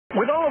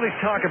With all of this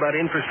talk about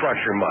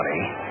infrastructure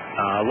money,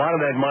 a lot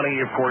of that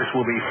money, of course,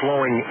 will be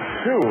flowing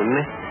soon.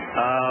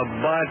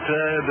 But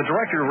the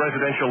Director of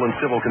Residential and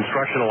Civil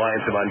Construction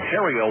Alliance of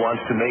Ontario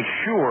wants to make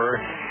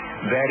sure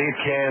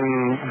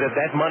that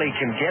that money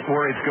can get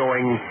where it's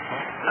going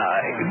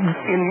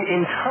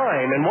in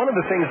time. And one of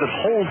the things that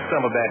holds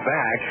some of that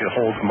back,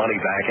 holds money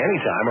back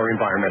anytime, are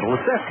environmental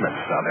assessments.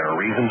 Now, there are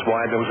reasons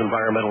why those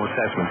environmental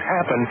assessments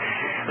happen,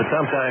 but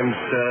sometimes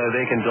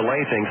they can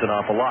delay things an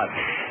awful lot.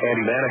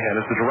 Andy Manahan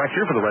is the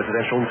Director for the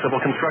Residential and Civil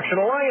Construction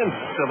Alliance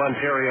of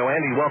Ontario.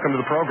 Andy, welcome to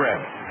the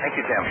program. Thank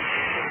you, Tim.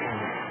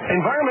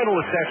 Environmental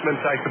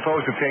assessments, I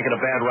suppose, have taken a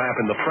bad rap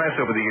in the press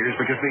over the years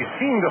because they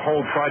seem to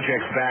hold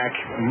projects back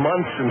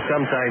months and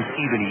sometimes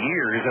even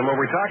years. And when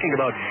we're talking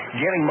about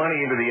getting money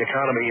into the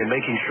economy and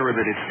making sure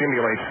that it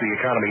stimulates the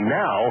economy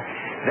now,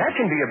 that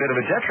can be a bit of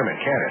a detriment,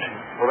 can't it?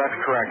 Well, that's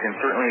correct. And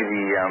certainly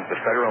the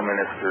federal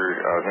Minister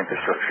of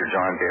Infrastructure,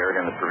 John Baird,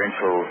 and the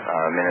provincial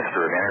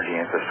Minister of Energy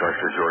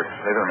Infrastructure, George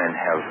Smitherman,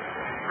 have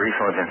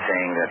recently been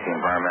saying that the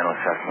environmental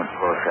assessment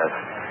process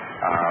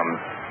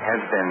has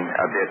been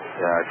a bit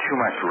too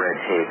much red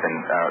tape. And,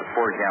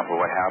 for example,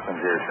 what happens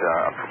is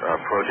a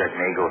project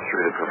may go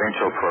through the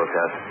provincial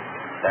process.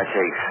 That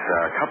takes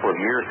a couple of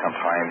years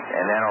sometimes,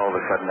 and then all of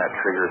a sudden that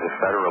triggers a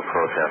federal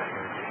process.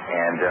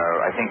 And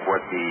I think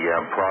what the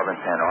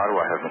province and Ottawa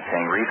have been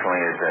saying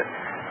recently is that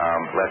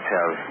let's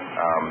have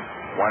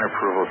one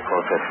approvals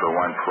process for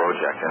one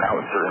project, and that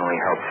would certainly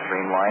help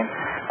streamline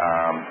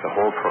the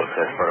whole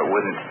process, but it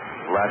wouldn't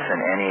lessen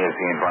any of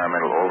the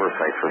environmental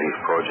oversight for these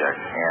projects.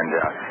 And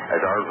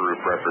as our group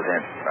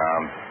represents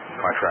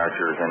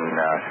contractors and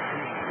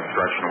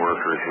construction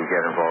workers who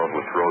get involved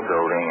with road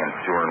building and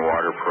sewer and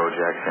water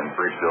projects and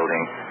bridge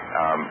building,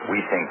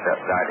 we think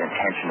that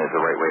intention is the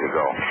right way to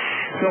go.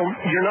 So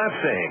you're not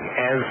saying,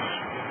 as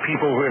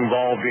people who are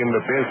involved in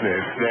the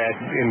business, that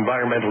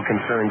environmental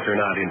concerns are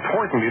not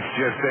important. It's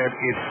just that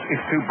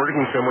it's too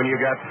burdensome when you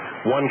got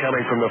one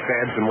coming from the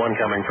feds and one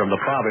coming from the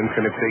province,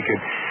 and if they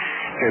could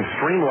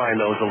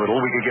streamline those a little,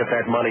 we could get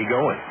that money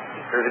going.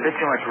 There's a bit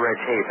too much red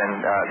tape,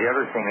 and the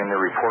other thing in the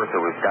report that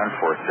was done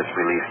for us, just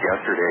released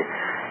yesterday,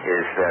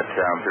 is that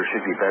there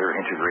should be better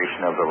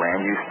integration of the land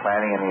use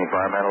planning and the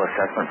environmental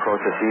assessment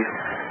processes,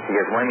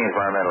 because when the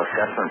environmental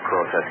assessment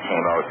process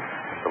came out,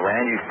 the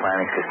land use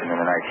planning system in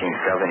the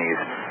 1970s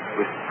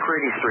was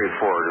pretty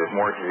straightforward. It was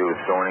more to do with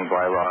zoning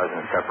bylaws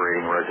and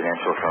separating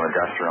residential from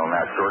industrial and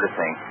that sort of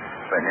thing.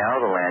 But now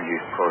the land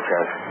use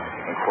process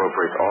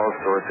incorporates all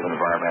sorts of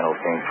environmental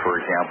things. For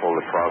example,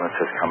 the province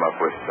has come up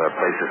with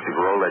places to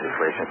grow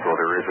legislation, so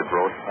there is a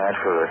growth plan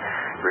for the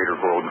Greater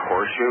Golden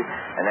Horseshoe,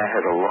 and that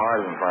has a lot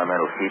of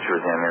environmental features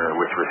in there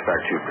with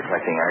respect to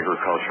protecting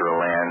agricultural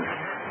lands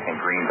and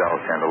green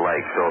belts and the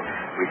like. So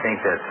we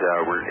think that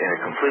we're in a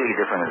completely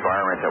different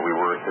environment than we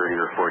were 30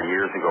 or 40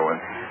 years ago,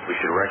 and we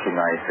should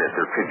recognize that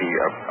there could be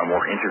a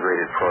more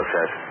integrated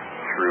process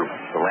through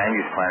the land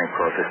use planning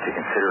process to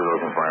consider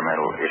those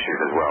environmental issues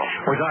as well.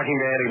 We're talking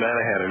to Andy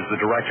Manahan, who's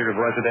the Director of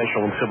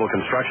Residential and Civil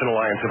Construction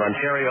Alliance of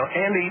Ontario.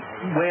 Andy,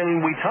 when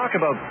we talk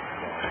about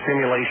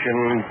stimulation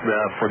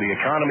for the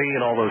economy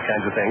and all those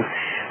kinds of things,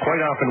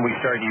 quite often we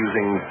start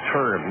using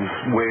terms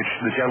which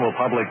the general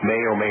public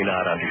may or may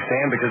not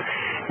understand because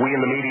we in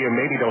the media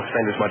maybe don't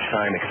spend as much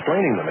time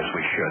explaining them as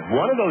we should.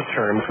 One of those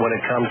terms when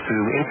it comes to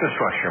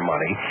infrastructure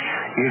money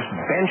is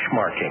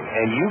benchmarking.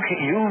 And you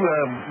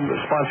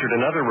sponsored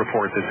another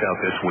report that's out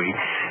this week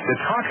that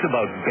talks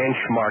about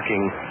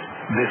benchmarking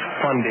this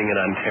funding in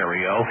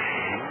Ontario.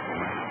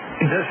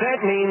 Does that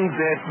mean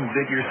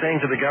that you're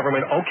saying to the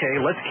government, okay,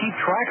 let's keep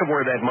track of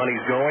where that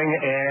money's going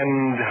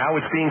and how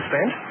it's being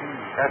spent?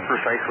 That's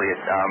precisely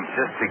it.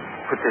 Just to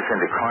put this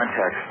into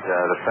context,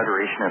 the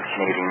Federation of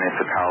Canadian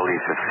Municipalities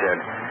has said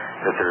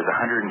that there's a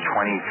 $123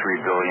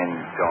 billion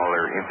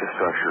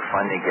infrastructure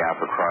funding gap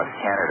across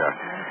Canada.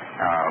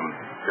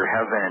 There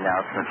have been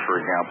announcements, for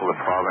example, the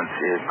province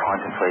is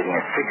contemplating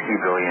a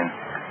 $60 billion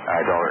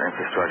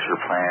infrastructure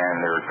plan.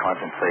 They're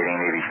contemplating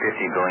maybe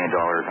 $50 billion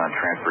on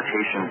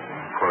transportation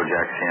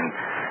projects in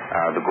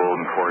the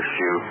Golden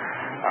Horseshoe.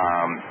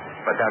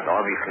 But that's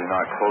obviously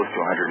not close to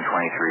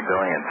 $123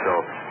 billion. So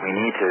we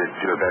need to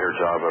do a better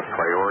job of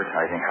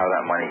prioritizing how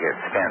that money gets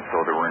spent so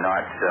that we're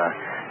not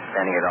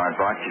spending it on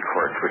bocce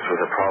courts, which was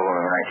a problem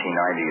in the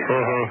 1990s.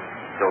 Mm-hmm.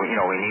 So,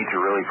 we need to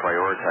really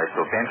prioritize.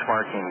 So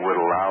benchmarking would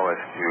allow us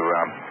to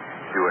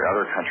do what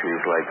other countries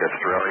like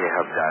Australia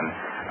have done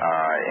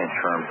in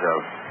terms of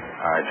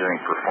doing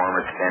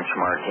performance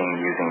benchmarking,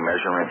 using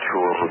measurement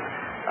tools,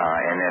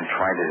 and then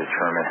trying to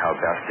determine how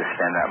best to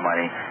spend that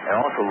money. And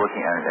also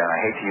looking at, and I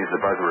hate to use the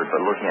buzzword,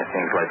 but looking at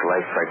things like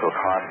life cycle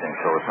costing.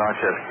 So it's not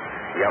just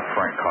the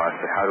upfront cost,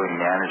 but how do we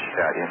manage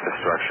that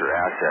infrastructure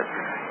asset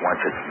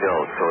once it's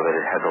built so that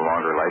it has a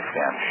longer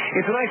lifespan?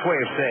 It's a nice way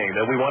of saying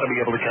that we want to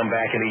be able to come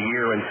back in a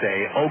year and say,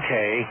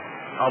 okay,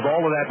 of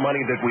all of that money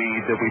that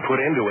we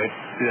put into it,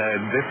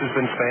 this has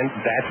been spent,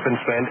 that's been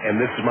spent, and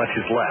this much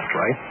is left,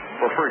 right?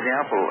 Well, for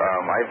example,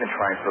 I've been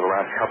trying for the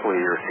last couple of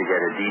years to get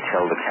a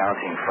detailed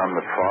accounting from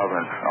the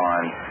province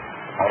on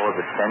all of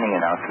the spending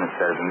announcements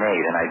that have been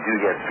made, and I do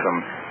get some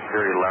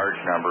very large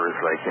numbers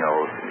like,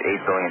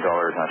 $8 billion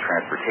on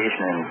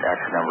transportation and X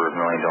number of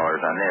 $1 million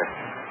on this,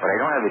 but I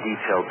don't have a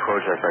detailed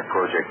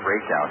project-by-project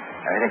breakdown.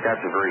 And I think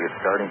that's a very good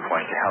starting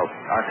point to help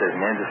us as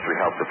an industry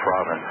help the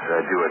province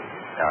do what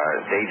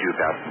they do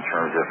best in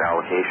terms of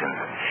allocations.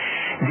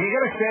 Do you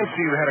get a sense,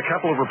 you had a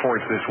couple of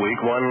reports this week,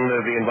 one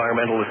the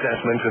environmental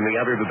assessment and the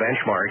other the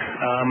benchmarks.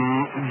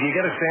 Do you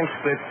get a sense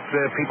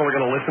that people are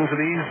going to listen to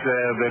these,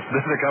 that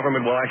the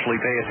government will actually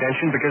pay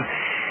attention? Because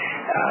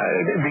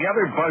the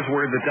other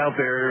buzzword that's out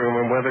there,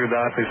 whether or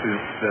not this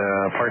is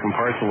part and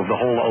parcel of the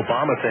whole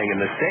Obama thing in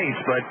the States,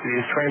 but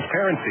is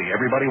transparency.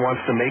 Everybody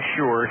wants to make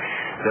sure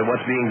that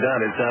what's being done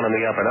is done on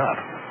the up and up.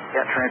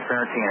 Yeah,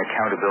 transparency and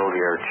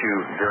accountability are two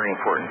very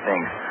important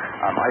things.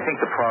 I think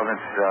the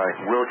province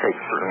will take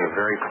certainly a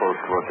very close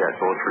look at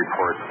both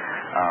reports.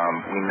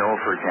 We know,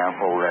 for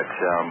example, that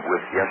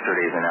with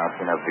yesterday's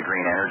announcement of the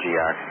Green Energy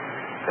Act,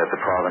 that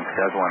the province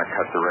does want to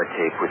cut the red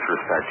tape with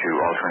respect to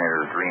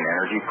alternative green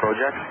energy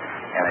projects,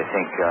 and I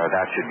think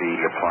that should be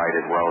applied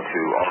as well to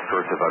all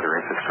sorts of other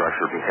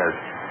infrastructure, because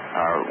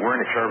we're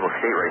in a terrible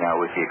state right now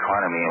with the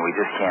economy, and we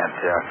just can't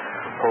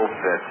hope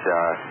that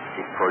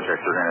these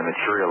projects are going to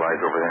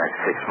materialize over the next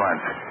 6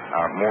 months.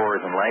 More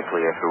than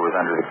likely, if it was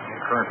under the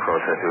current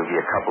process, it would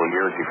be a couple of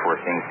years before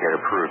things get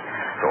approved.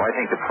 So I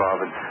think the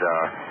province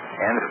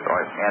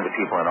and the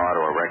people in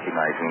Ottawa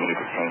recognize we need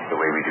to change the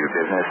way we do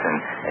business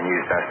and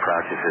use best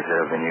practices that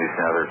have been used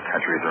in other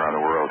countries around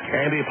the world.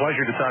 Andy, a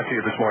pleasure to talk to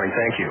you this morning.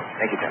 Thank you.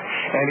 Thank you, Tim.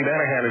 Andy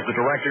Banahan is the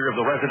director of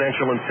the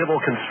Residential and Civil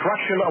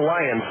Construction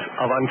Alliance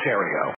of Ontario.